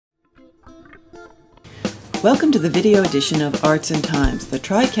Welcome to the video edition of Arts and Times, the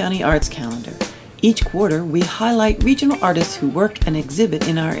Tri-County Arts Calendar. Each quarter, we highlight regional artists who work and exhibit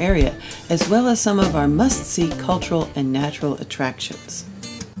in our area, as well as some of our must-see cultural and natural attractions.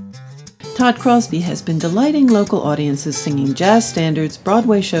 Todd Crosby has been delighting local audiences singing jazz standards,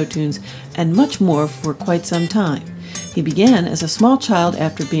 Broadway show tunes, and much more for quite some time. He began as a small child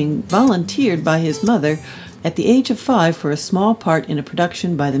after being volunteered by his mother at the age of 5 for a small part in a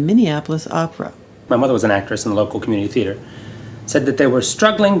production by the Minneapolis Opera. My mother was an actress in the local community theater. Said that they were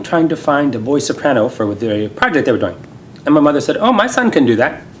struggling trying to find a boy soprano for the project they were doing. And my mother said, "Oh, my son can do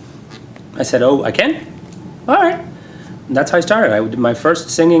that." I said, "Oh, I can? All right." And that's how I started. My first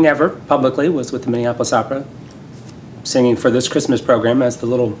singing ever publicly was with the Minneapolis Opera, singing for this Christmas program as the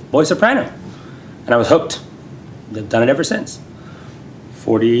little boy soprano. And I was hooked. I've done it ever since.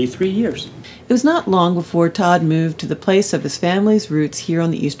 43 years. It was not long before Todd moved to the place of his family's roots here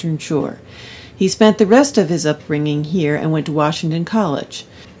on the Eastern Shore. He spent the rest of his upbringing here and went to Washington College.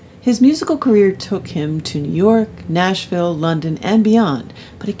 His musical career took him to New York, Nashville, London, and beyond,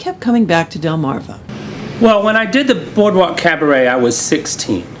 but he kept coming back to Delmarva. Well, when I did the Boardwalk Cabaret, I was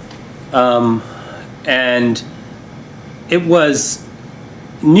 16. And it was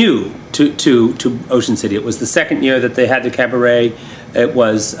new to Ocean City. It was the second year that they had the cabaret. It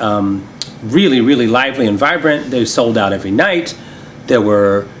was really, really lively and vibrant. They sold out every night.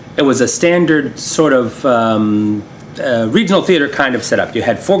 It was a standard sort of regional theater kind of setup. You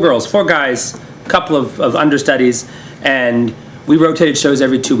had 4 girls, 4 guys, a couple of understudies, and we rotated shows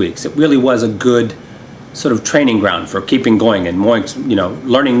every 2 weeks. It really was a good sort of training ground for keeping going and more,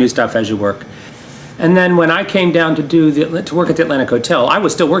 learning new stuff as you work. And then when I came down to work at the Atlantic Hotel, I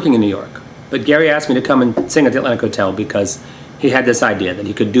was still working in New York, but Gary asked me to come and sing at the Atlantic Hotel because he had this idea that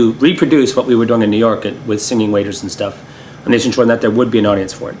he could reproduce what we were doing in New York with singing waiters and stuff on the Eastern Shore, and that there would be an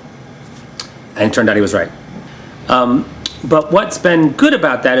audience for it. And it turned out he was right. But what's been good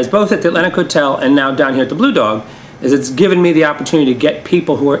about that is both at the Atlantic Hotel and now down here at the Blue Dog is it's given me the opportunity to get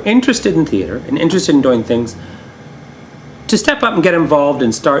people who are interested in theater and interested in doing things to step up and get involved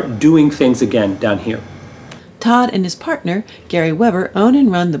and start doing things again down here. Todd and his partner, Gary Weber, own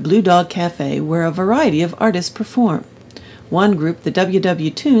and run the Blue Dog Café, where a variety of artists perform. One group, the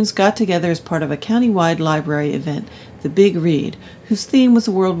WW Tunes, got together as part of a county-wide library event, the Big Read, whose theme was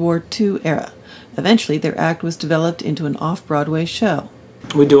the World War II era. Eventually, their act was developed into an off-Broadway show.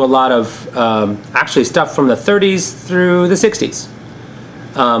 We do a lot of actually stuff from the 30s through the 60s.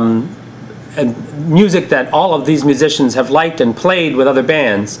 And music that all of these musicians have liked and played with other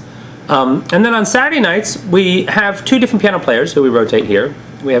bands. And then on Saturday nights, we have 2 different piano players who we rotate here.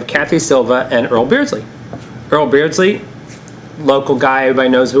 We have Kathy Silva and Earl Beardsley. Earl Beardsley, local guy, everybody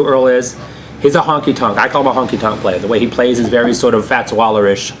knows who Earl is. He's a honky-tonk. I call him a honky-tonk player. The way he plays is very sort of Fats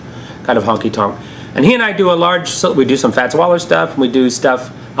Waller-ish kind of honky-tonk. And he and I do we do some Fats Waller stuff, and we do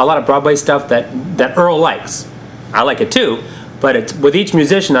a lot of Broadway stuff that Earl likes. I like it too, but with each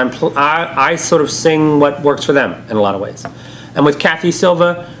musician, I sort of sing what works for them in a lot of ways. And with Kathy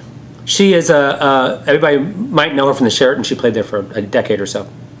Silva, she is everybody might know her from the Sheraton. She played there for a decade or so.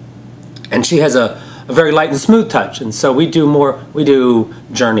 And she has a very light and smooth touch, and so we do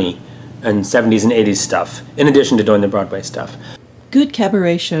Journey and 70s and 80s stuff, in addition to doing the Broadway stuff. Good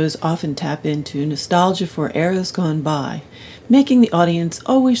cabaret shows often tap into nostalgia for eras gone by, making the audience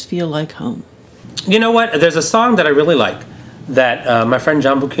always feel like home. You know what? There's a song that I really like that my friend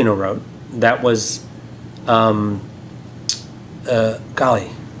John Bucchino wrote. That was, golly,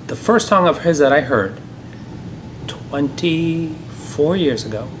 the first song of his that I heard 24 years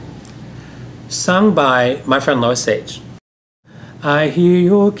ago, sung by my friend Lois Sage. I hear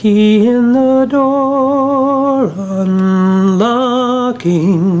your key in the door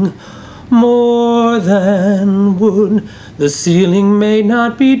unlocking more than wood. The ceiling may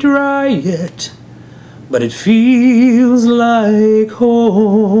not be dry yet, but it feels like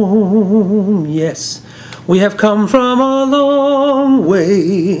home. Yes, we have come from a long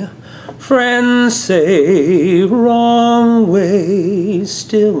way. Friends say wrong way.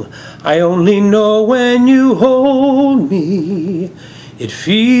 Still, I only know when you hold me, it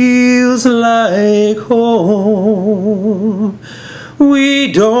feels like home.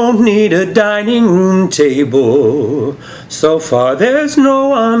 We don't need a dining room table. So far there's no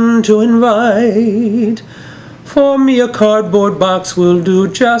one to invite. For me a cardboard box will do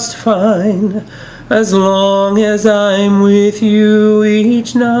just fine, as long as I'm with you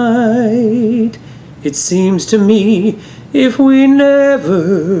each night. It seems to me if we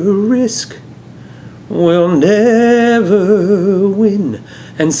never risk, we'll never win.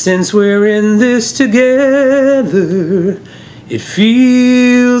 And since we're in this together, It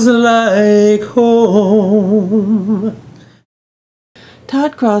feels like home.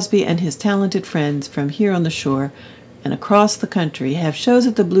 Todd Crosby and his talented friends from here on the shore and across the country have shows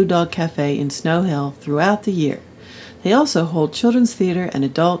at the Blue Dog Café in Snow Hill throughout the year. They also hold children's theater and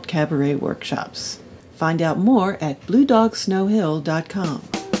adult cabaret workshops. Find out more at bluedogsnowhill.com.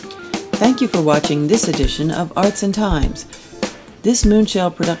 Thank you for watching this edition of Arts and Times. This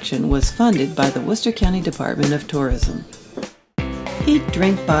Moonshell production was funded by the Worcester County Department of Tourism. Eat,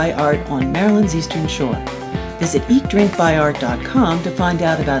 Drink, Buy Art on Maryland's Eastern Shore. Visit eatdrinkbuyart.com to find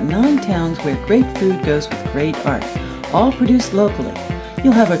out about 9 towns where great food goes with great art, all produced locally.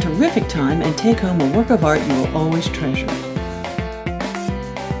 You'll have a terrific time and take home a work of art you will always treasure.